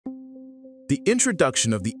The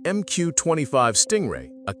introduction of the MQ-25 Stingray,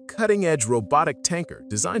 a cutting-edge robotic tanker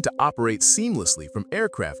designed to operate seamlessly from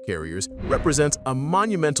aircraft carriers, represents a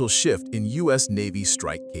monumental shift in U.S. Navy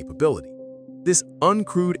strike capability. This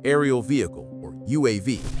uncrewed aerial vehicle, or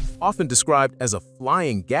UAV, often described as a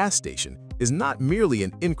flying gas station, is not merely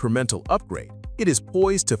an incremental upgrade. It is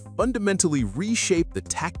poised to fundamentally reshape the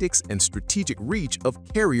tactics and strategic reach of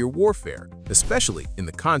carrier warfare, especially in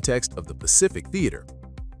the context of the Pacific theater.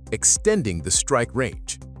 Extending the strike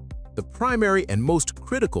range. The primary and most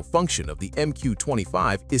critical function of the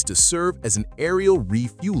MQ-25 is to serve as an aerial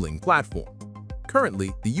refueling platform.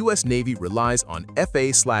 Currently, the U.S. Navy relies on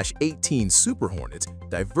FA/18 Super Hornets,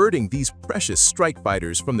 diverting these precious strike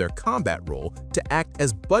fighters from their combat role to act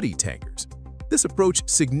as buddy tankers. This approach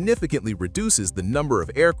significantly reduces the number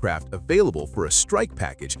of aircraft available for a strike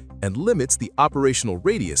package and limits the operational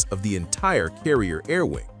radius of the entire carrier air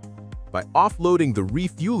wing. By offloading the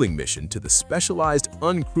refueling mission to the specialized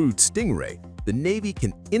uncrewed Stingray, the Navy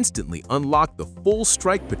can instantly unlock the full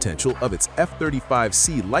strike potential of its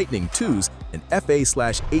F-35C Lightning IIs and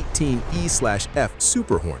FA/18E/F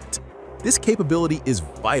Super Hornets. This capability is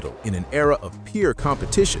vital in an era of peer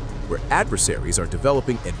competition where adversaries are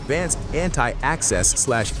developing advanced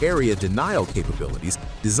anti-access/area denial capabilities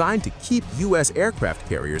designed to keep U.S. aircraft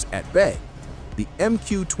carriers at bay. The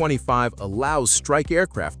MQ-25 allows strike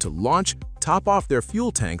aircraft to launch, top off their fuel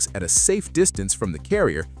tanks at a safe distance from the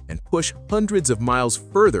carrier, and push hundreds of miles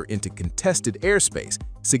further into contested airspace,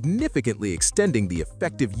 significantly extending the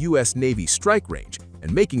effective U.S. Navy strike range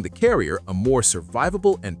and making the carrier a more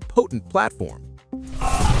survivable and potent platform.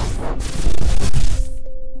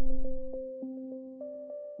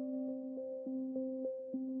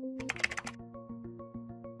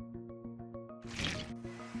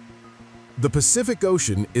 The Pacific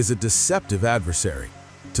Ocean is a deceptive adversary.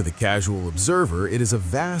 To the casual observer, it is a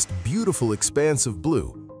vast, beautiful expanse of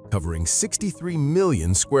blue, covering 63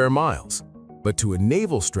 million square miles. But to a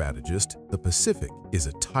naval strategist, the Pacific is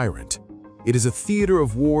a tyrant. It is a theater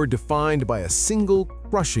of war defined by a single,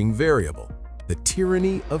 crushing variable: the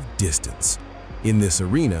tyranny of distance. In this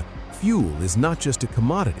arena, fuel is not just a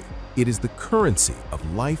commodity, it is the currency of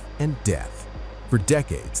life and death. For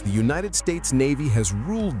decades, the United States Navy has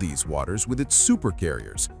ruled these waters with its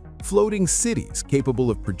supercarriers, floating cities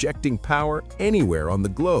capable of projecting power anywhere on the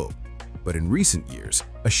globe. But in recent years,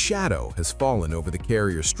 a shadow has fallen over the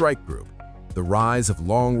carrier strike group. The rise of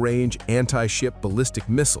long-range anti-ship ballistic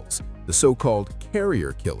missiles, the so-called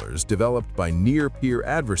carrier killers developed by near-peer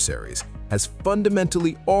adversaries, has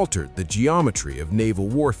fundamentally altered the geometry of naval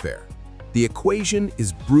warfare. The equation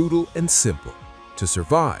is brutal and simple. To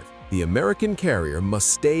survive, the American carrier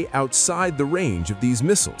must stay outside the range of these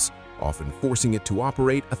missiles, often forcing it to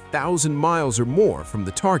operate 1,000 miles or more from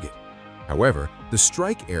the target. However, the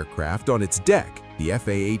strike aircraft on its deck, the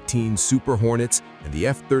F/A-18 Super Hornets and the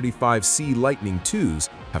F-35C Lightning IIs,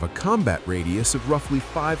 have a combat radius of roughly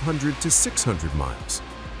 500 to 600 miles.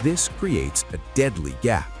 This creates a deadly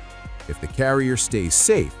gap. If the carrier stays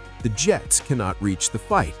safe, the jets cannot reach the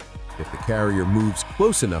fight. If the carrier moves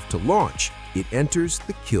close enough to launch, it enters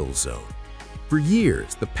the kill zone. For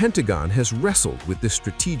years, the Pentagon has wrestled with this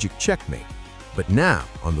strategic checkmate. But now,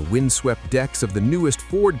 on the windswept decks of the newest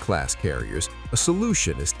Ford-class carriers, a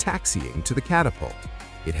solution is taxiing to the catapult.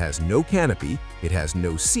 It has no canopy, it has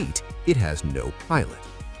no seat, it has no pilot.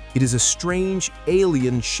 It is a strange,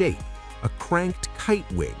 alien shape, a cranked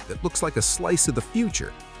kite wing that looks like a slice of the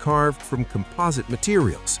future carved from composite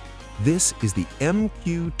materials. This is the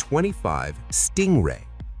MQ-25 Stingray.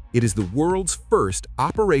 It is the world's first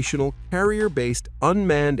operational carrier-based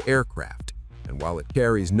unmanned aircraft, and while it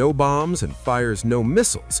carries no bombs and fires no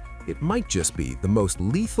missiles, it might just be the most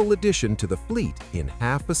lethal addition to the fleet in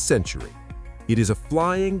half a century. It is a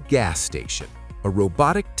flying gas station, a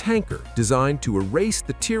robotic tanker designed to erase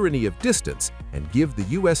the tyranny of distance and give the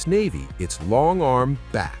U.S. Navy its long arm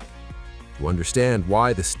back. To understand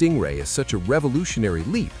why the Stingray is such a revolutionary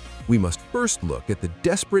leap, we must first look at the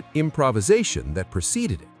desperate improvisation that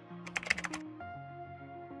preceded it.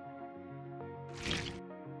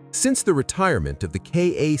 Since the retirement of the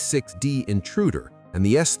Ka-6D Intruder and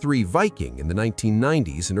the S-3 Viking in the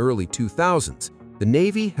 1990s and early 2000s, the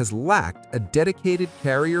Navy has lacked a dedicated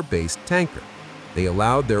carrier-based tanker. They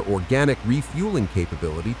allowed their organic refueling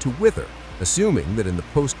capability to wither, assuming that in the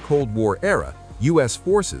post-Cold War era, U.S.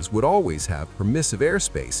 forces would always have permissive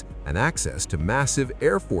airspace and access to massive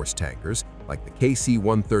Air Force tankers like the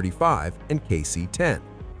KC-135 and KC-10.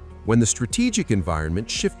 When the strategic environment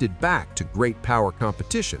shifted back to great power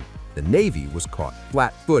competition, the Navy was caught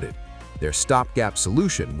flat-footed. Their stopgap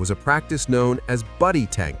solution was a practice known as buddy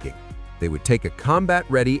tanking. They would take a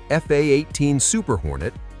combat-ready FA-18 Super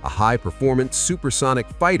Hornet, a high-performance supersonic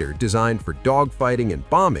fighter designed for dogfighting and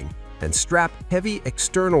bombing, and strap heavy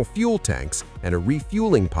external fuel tanks and a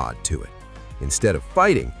refueling pod to it. Instead of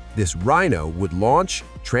fighting, this Rhino would launch,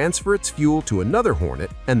 transfer its fuel to another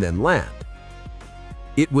Hornet, and then land.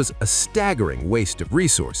 It was a staggering waste of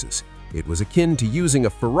resources. It was akin to using a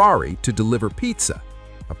Ferrari to deliver pizza.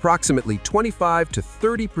 Approximately 25 to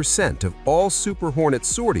 30% of all Super Hornet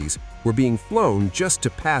sorties were being flown just to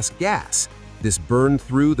pass gas. This burned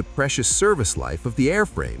through the precious service life of the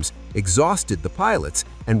airframes, exhausted the pilots,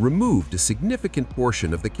 and removed a significant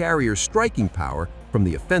portion of the carrier's striking power from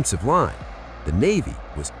the offensive line. The Navy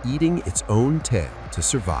was eating its own tail to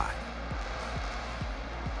survive.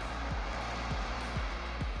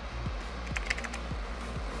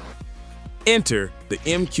 Enter the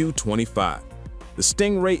MQ-25. The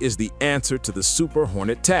Stingray is the answer to the Super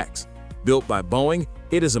Hornet tax. Built by Boeing,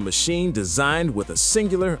 it is a machine designed with a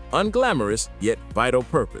singular, unglamorous, yet vital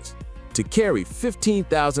purpose: to carry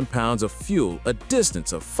 15,000 pounds of fuel a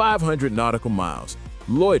distance of 500 nautical miles,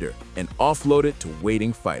 loiter, and offload it to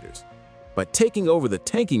waiting fighters. By taking over the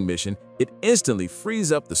tanking mission, it instantly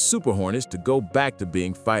frees up the Super Hornets to go back to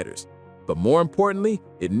being fighters. But more importantly,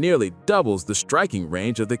 it nearly doubles the striking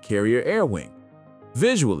range of the carrier air wing.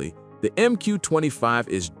 Visually, the MQ-25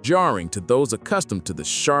 is jarring to those accustomed to the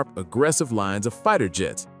sharp, aggressive lines of fighter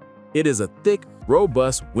jets. It is a thick,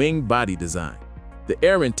 robust wing body design. The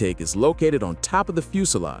air intake is located on top of the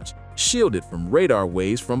fuselage, shielded from radar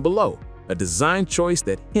waves from below, a design choice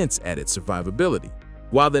that hints at its survivability.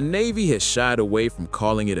 While the Navy has shied away from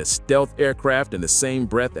calling it a stealth aircraft in the same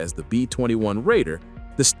breath as the B-21 Raider,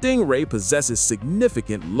 the Stingray possesses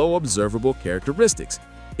significant low observable characteristics.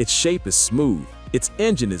 Its shape is smooth, its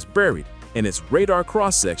engine is buried, and its radar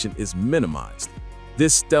cross-section is minimized.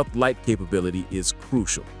 This stealth light capability is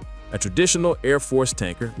crucial. A traditional Air Force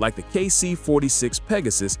tanker like the KC-46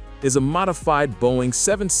 Pegasus is a modified Boeing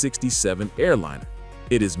 767 airliner.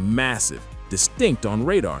 It is massive, distinct on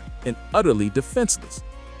radar, and utterly defenseless.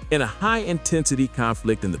 In a high-intensity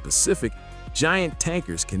conflict in the Pacific, giant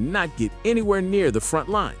tankers cannot get anywhere near the front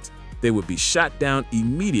lines. They would be shot down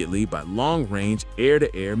immediately by long-range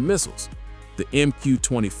air-to-air missiles. The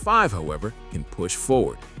MQ-25, however, can push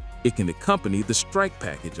forward. It can accompany the strike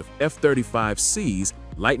package of F-35C's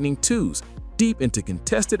Lightning IIs deep into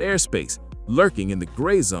contested airspace, lurking in the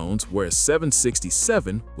gray zones where a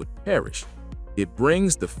 767 would perish. It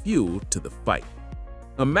brings the fuel to the fight.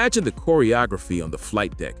 Imagine the choreography on the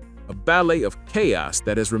flight deck, a ballet of chaos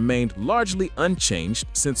that has remained largely unchanged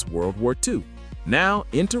since World War II, now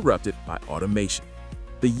interrupted by automation.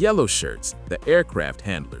 The yellow shirts, the aircraft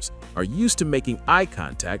handlers, are used to making eye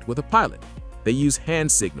contact with a pilot. They use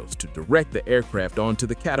hand signals to direct the aircraft onto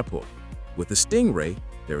the catapult. With the Stingray,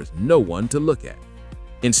 there is no one to look at.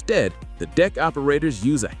 Instead, the deck operators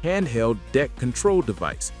use a handheld deck control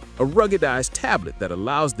device, a ruggedized tablet that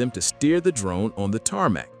allows them to steer the drone on the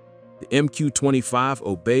tarmac. The MQ-25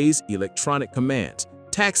 obeys electronic commands,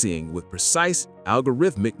 taxiing with precise,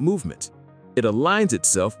 algorithmic movements. It aligns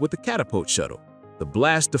itself with the catapult shuttle. The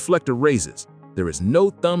blast deflector raises. There is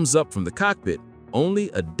no thumbs up from the cockpit, only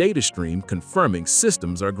a data stream confirming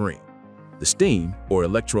systems are green. The steam, or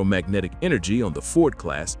electromagnetic energy on the Ford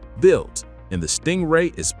class, builds, and the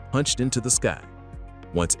Stingray is punched into the sky.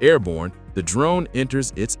 Once airborne, the drone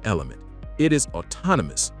enters its element. It is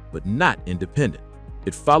autonomous, but not independent.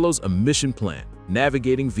 It follows a mission plan,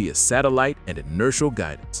 navigating via satellite and inertial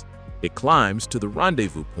guidance. It climbs to the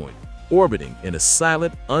rendezvous point, orbiting in a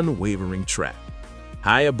silent, unwavering track.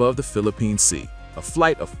 High above the Philippine Sea, a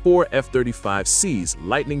flight of 4 F-35C's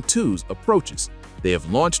Lightning IIs approaches. They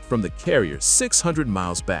have launched from the carrier 600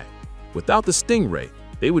 miles back. Without the Stingray,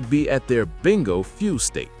 they would be at their bingo fuse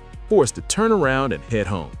state, forced to turn around and head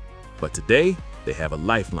home. But today, they have a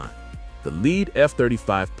lifeline. The lead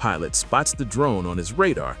F-35 pilot spots the drone on his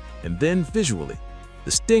radar, and then visually,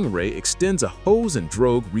 the Stingray extends a hose and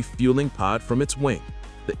drogue refueling pod from its wing.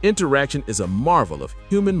 The interaction is a marvel of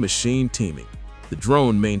human-machine teaming. The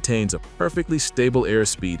drone maintains a perfectly stable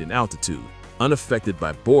airspeed and altitude, unaffected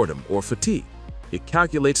by boredom or fatigue. It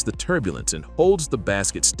calculates the turbulence and holds the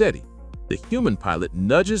basket steady. The human pilot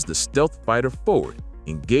nudges the stealth fighter forward,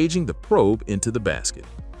 engaging the probe into the basket.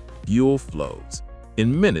 Fuel flows.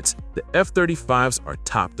 In minutes, the F-35s are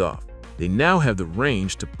topped off. They now have the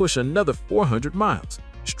range to push another 400 miles,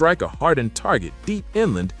 strike a hardened target deep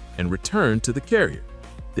inland, and return to the carrier.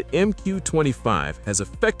 The MQ-25 has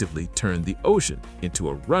effectively turned the ocean into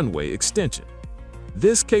a runway extension.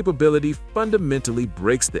 This capability fundamentally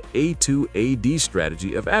breaks the A2AD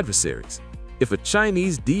strategy of adversaries. If a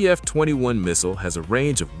Chinese DF-21 missile has a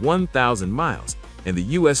range of 1,000 miles and the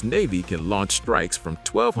U.S. Navy can launch strikes from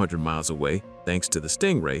 1,200 miles away thanks to the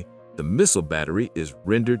Stingray, the missile battery is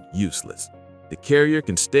rendered useless. The carrier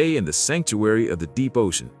can stay in the sanctuary of the deep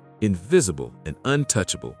ocean, invisible and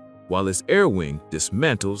untouchable, while its air wing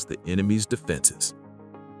dismantles the enemy's defenses.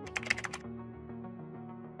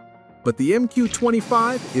 But the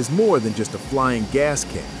MQ-25 is more than just a flying gas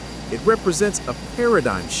can. It represents a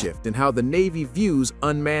paradigm shift in how the Navy views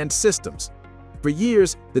unmanned systems. For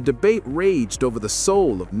years, the debate raged over the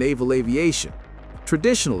soul of naval aviation.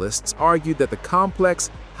 Traditionalists argued that the complex,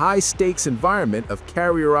 high-stakes environment of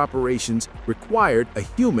carrier operations required a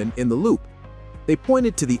human in the loop. They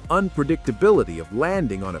pointed to the unpredictability of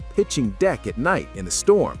landing on a pitching deck at night in a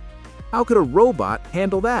storm. How could a robot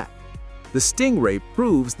handle that? The Stingray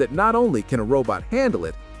proves that not only can a robot handle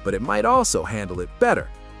it, but it might also handle it better.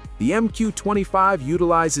 The MQ-25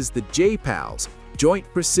 utilizes the JPALS, Joint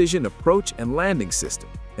Precision Approach and Landing System,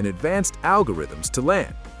 and advanced algorithms to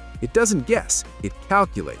land. It doesn't guess, it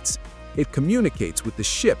calculates. It communicates with the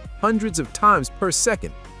ship hundreds of times per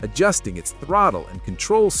second, adjusting its throttle and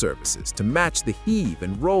control surfaces to match the heave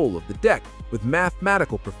and roll of the deck with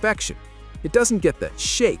mathematical perfection. It doesn't get the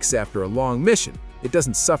shakes after a long mission. It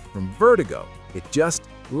doesn't suffer from vertigo. It just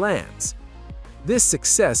lands. This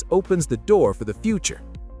success opens the door for the future.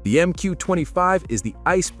 The MQ-25 is the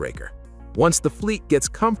icebreaker. Once the fleet gets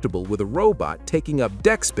comfortable with a robot taking up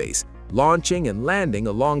deck space, launching and landing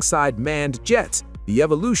alongside manned jets, the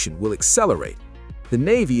evolution will accelerate. The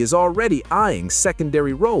Navy is already eyeing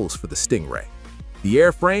secondary roles for the Stingray. The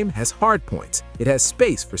airframe has hardpoints. It has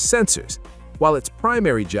space for sensors, while its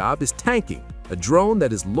primary job is tanking. A drone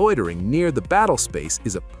that is loitering near the battle space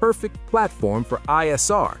is a perfect platform for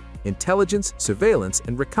ISR, intelligence, surveillance,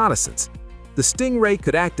 and reconnaissance. The Stingray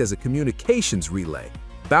could act as a communications relay,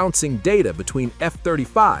 bouncing data between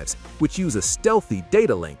F-35s, which use a stealthy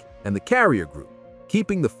data link, and the carrier group,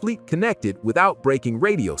 keeping the fleet connected without breaking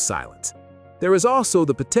radio silence. There is also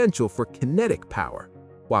the potential for kinetic power.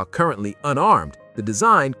 While currently unarmed, the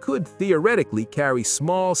design could theoretically carry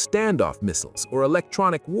small standoff missiles or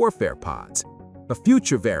electronic warfare pods. A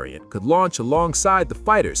future variant could launch alongside the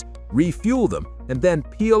fighters, refuel them, and then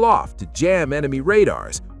peel off to jam enemy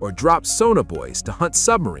radars or drop sonobuoys to hunt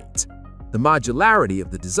submarines. The modularity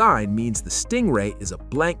of the design means the Stingray is a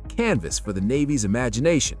blank canvas for the Navy's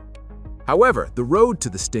imagination. However, the road to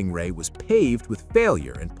the Stingray was paved with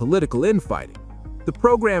failure and political infighting. The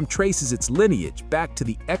program traces its lineage back to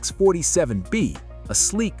the X-47B, a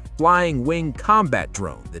sleek flying wing combat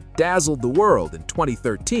drone that dazzled the world in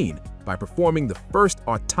 2013 by performing the first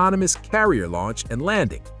autonomous carrier launch and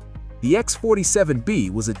landing. The X-47B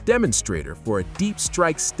was a demonstrator for a deep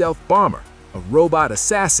strike stealth bomber, a robot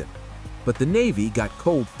assassin. But the Navy got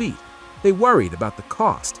cold feet. They worried about the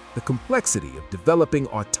cost, the complexity of developing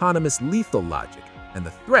autonomous lethal logic, and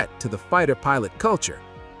the threat to the fighter pilot culture.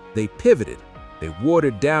 They pivoted. They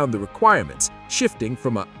watered down the requirements, shifting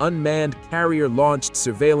from an unmanned carrier-launched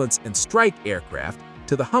surveillance and strike aircraft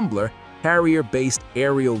to the humbler carrier-based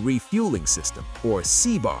aerial refueling system, or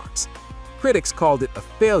CBARS. Critics called it a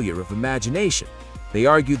failure of imagination. They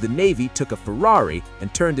argued the Navy took a Ferrari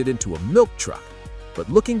and turned it into a milk truck. But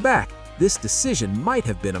looking back, this decision might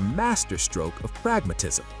have been a masterstroke of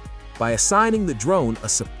pragmatism. By assigning the drone a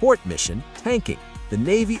support mission, tanking, the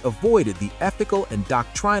Navy avoided the ethical and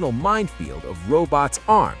doctrinal minefield of robots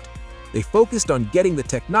armed. They focused on getting the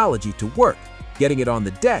technology to work, getting it on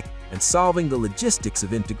the deck, and solving the logistics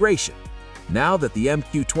of integration. Now that the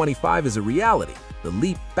MQ-25 is a reality, the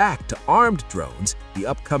leap back to armed drones, the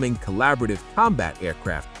upcoming Collaborative Combat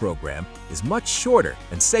Aircraft program, is much shorter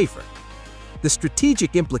and safer. The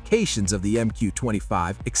strategic implications of the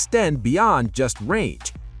MQ-25 extend beyond just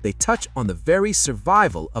range. They touch on the very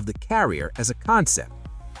survival of the carrier as a concept.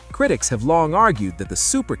 Critics have long argued that the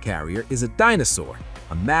supercarrier is a dinosaur,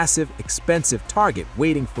 a massive, expensive target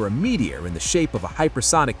waiting for a meteor in the shape of a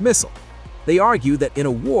hypersonic missile. They argue that in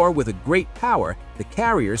a war with a great power, the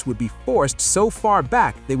carriers would be forced so far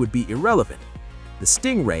back they would be irrelevant. The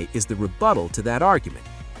Stingray is the rebuttal to that argument.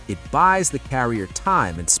 It buys the carrier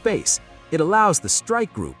time and space. It allows the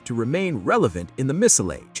strike group to remain relevant in the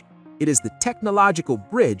missile age. It is the technological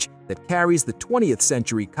bridge that carries the 20th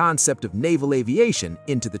century concept of naval aviation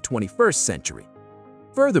into the 21st century.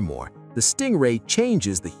 Furthermore, the Stingray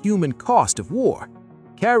changes the human cost of war.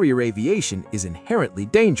 Carrier aviation is inherently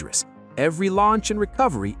dangerous. Every launch and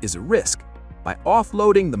recovery is a risk. By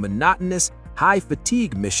offloading the monotonous,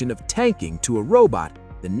 high-fatigue mission of tanking to a robot,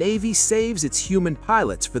 the Navy saves its human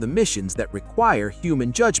pilots for the missions that require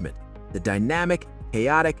human judgment, the dynamic,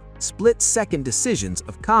 chaotic, split-second decisions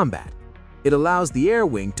of combat. It allows the air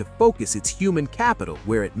wing to focus its human capital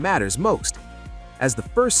where it matters most. As the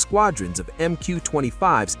first squadrons of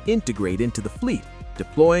MQ-25s integrate into the fleet,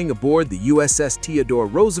 deploying aboard the USS Theodore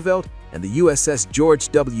Roosevelt and the USS George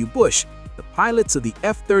W. Bush, the pilots of the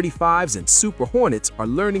F-35s and Super Hornets are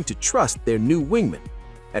learning to trust their new wingmen.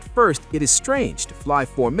 At first, it is strange to fly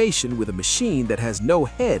formation with a machine that has no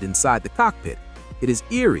head inside the cockpit. It is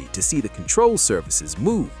eerie to see the control surfaces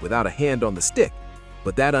move without a hand on the stick.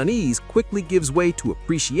 But that unease quickly gives way to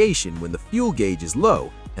appreciation when the fuel gauge is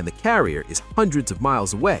low and the carrier is hundreds of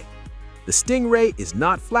miles away. The Stingray is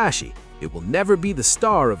not flashy. It will never be the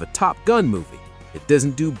star of a Top Gun movie. It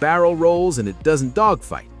doesn't do barrel rolls and it doesn't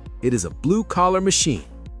dogfight. It is a blue-collar machine,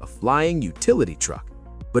 a flying utility truck.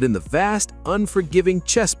 But in the vast, unforgiving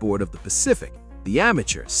chessboard of the Pacific, the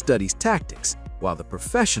amateur studies tactics, while the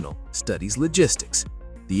professional studies logistics.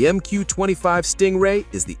 The MQ-25 Stingray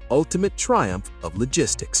is the ultimate triumph of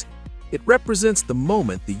logistics. It represents the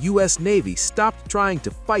moment the U.S. Navy stopped trying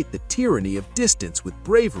to fight the tyranny of distance with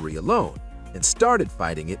bravery alone and started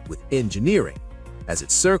fighting it with engineering. As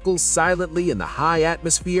it circles silently in the high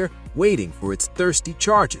atmosphere, waiting for its thirsty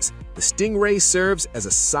charges, the Stingray serves as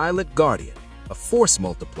a silent guardian, a force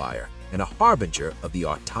multiplier, and a harbinger of the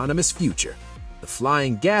autonomous future. The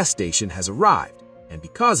flying gas station has arrived, and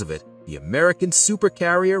because of it, the American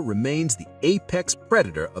supercarrier remains the apex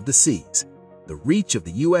predator of the seas. The reach of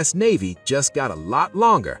the U.S. Navy just got a lot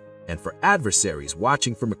longer, and for adversaries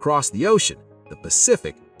watching from across the ocean, the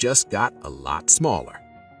Pacific just got a lot smaller.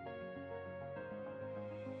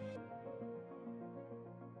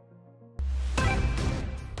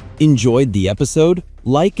 Enjoyed the episode?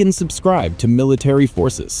 Like and subscribe to Military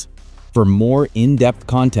Forces. For more in-depth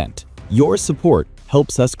content, your support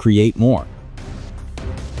helps us create more.